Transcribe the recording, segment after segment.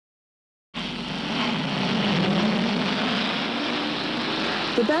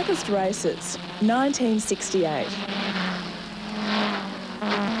The Bathurst races, 1968.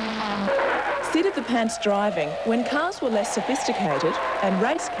 Seat of the pants driving when cars were less sophisticated and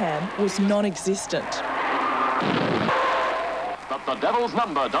race cam was non-existent. But the devil's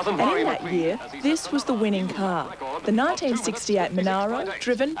number doesn't And worry in that year, this was the winning car, the 1968 Monaro,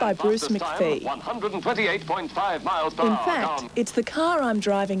 driven by Bruce McPhee. 128.5 miles per hour. In fact, it's the car I'm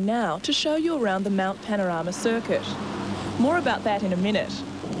driving now to show you around the Mount Panorama circuit. More about that in a minute.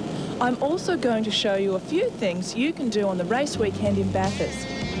 I'm also going to show you a few things you can do on the race weekend in Bathurst.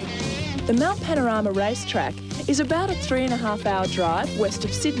 The Mount Panorama racetrack is about a 3.5-hour drive west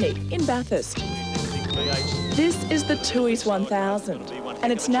of Sydney in Bathurst. This is the Tooheys 1000,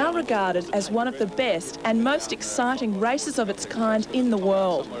 and it's now regarded as one of the best and most exciting races of its kind in the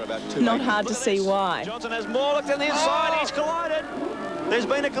world. Not hard to see why. Johnson has Morlock to the inside, he's collided. There's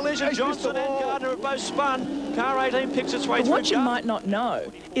been a collision, Johnson and Gardner have both spun. Car 18 picks its way But through. what you might not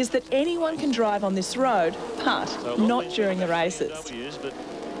know is that anyone can drive on this road, but not during the races.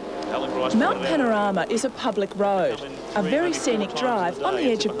 Mount Panorama is a public road, a very scenic drive on the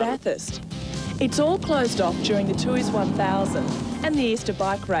edge of Bathurst. It's all closed off during the Tooheys 1000 and the Easter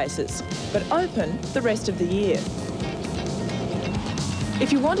bike races, but open the rest of the year.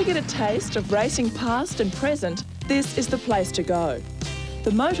 If you want to get a taste of racing past and present, this is the place to go.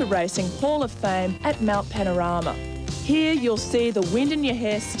 The Motor Racing Hall of Fame at Mount Panorama. Here you'll see the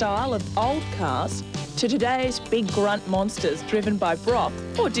wind-in-your-hair style of old cars to today's big grunt monsters driven by Brock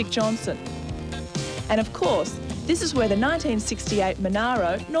or Dick Johnson. And of course, this is where the 1968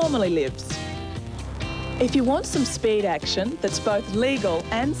 Monaro normally lives. If you want some speed action that's both legal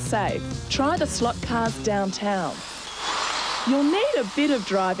and safe, try the slot cars downtown. You'll need a bit of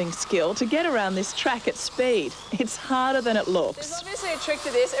driving skill to get around this track at speed. It's harder than it looks. There's obviously a trick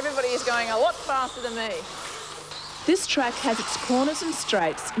to this. Everybody is going a lot faster than me. This track has its corners and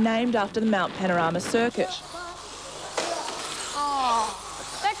straights named after the Mount Panorama circuit. Oh,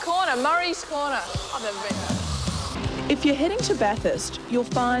 that corner, Murray's Corner. I've never been there. If you're heading to Bathurst, you'll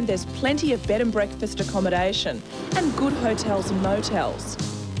find there's plenty of bed and breakfast accommodation and good hotels and motels.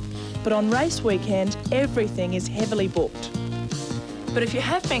 But on race weekend, everything is heavily booked. But if you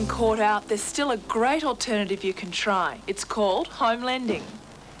have been caught out, there's still a great alternative you can try. It's called home lending.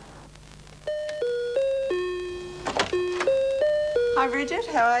 Hi Bridget,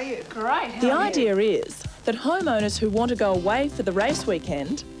 how are you? Great. The idea is that homeowners who want to go away for the race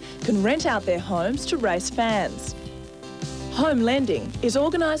weekend can rent out their homes to race fans. Home lending is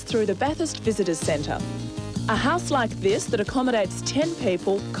organised through the Bathurst Visitors Centre. A house like this that accommodates 10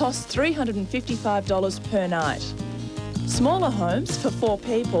 people costs $355 per night. Smaller homes for 4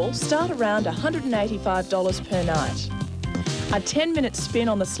 people start around $185 per night. A 10-minute spin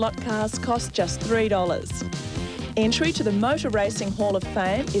on the slot cars costs just $3. Entry to the Motor Racing Hall of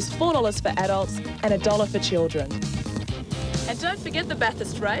Fame is $4 for adults and $1 for children. And don't forget the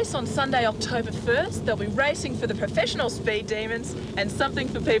Bathurst race on Sunday, October 1st. They'll be racing for the professional speed demons and something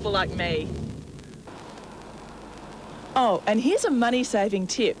for people like me. Oh, and here's a money-saving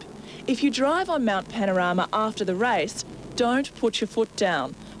tip. If you drive on Mount Panorama after the race, don't put your foot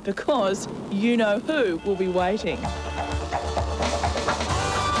down because you know who will be waiting.